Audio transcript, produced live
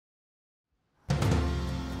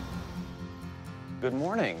Good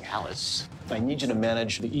morning, Alice. I need you to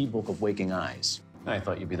manage the e-book of Waking Eyes. I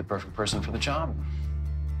thought you'd be the perfect person for the job.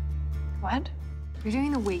 What? You're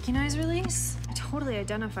doing the Waking Eyes release? I totally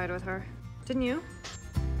identified with her. Didn't you?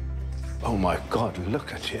 Oh, my God,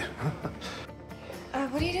 look at you.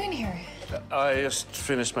 What are you doing here? I just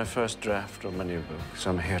finished my first draft of my new book,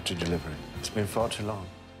 so I'm here to deliver it. It's been far too long.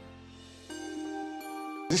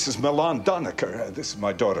 This is Milan Donecker. This is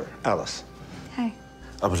my daughter, Alice. Hey.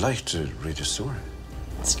 I would like to read your story.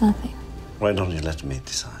 It's nothing. Why don't you let me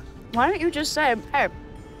decide? Why don't you just say, hey,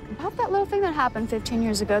 about that little thing that happened 15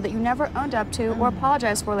 years ago that you never owned up to or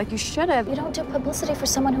apologized for like you should have? You don't do publicity for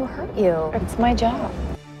someone who hurt you. It's my job.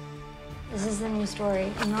 This is the new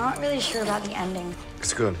story. I'm not really sure about the ending.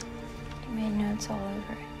 It's good. You made notes all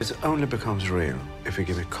over it. It only becomes real if you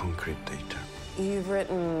give it concrete data. You've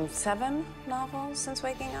written 7 novels since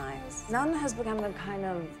Waking Eyes. None has become a kind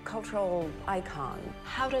of cultural icon.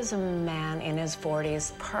 How does a man in his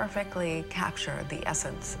 40s perfectly capture the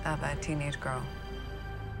essence of a teenage girl?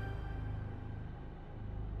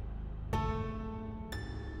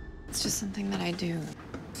 It's just something that I do.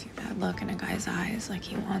 See that look in a guy's eyes, like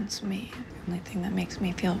he wants me. The only thing that makes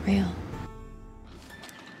me feel real.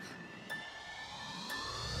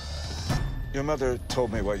 Your mother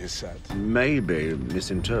told me what you said. Maybe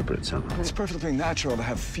misinterpret somehow. It's perfectly natural to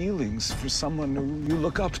have feelings for someone who you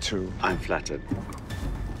look up to. I'm flattered.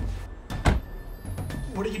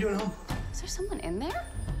 What are you doing home? Is there someone in there?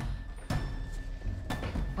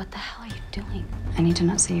 What the hell are you doing? I need to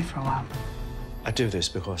not see you for a while. I do this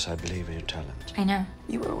because I believe in your talent. I know.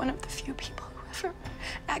 You were one of the few people who ever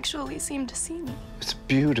actually seemed to see me. It's a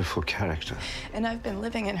beautiful character. And I've been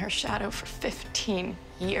living in her shadow for 15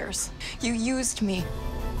 years. You used me.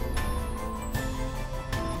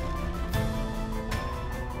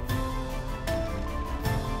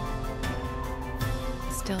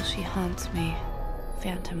 Still, she haunts me,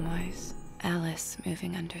 phantom-wise. Alice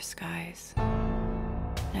moving under skies.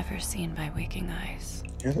 Never seen by waking eyes.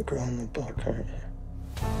 You're the girl in the book, aren't you?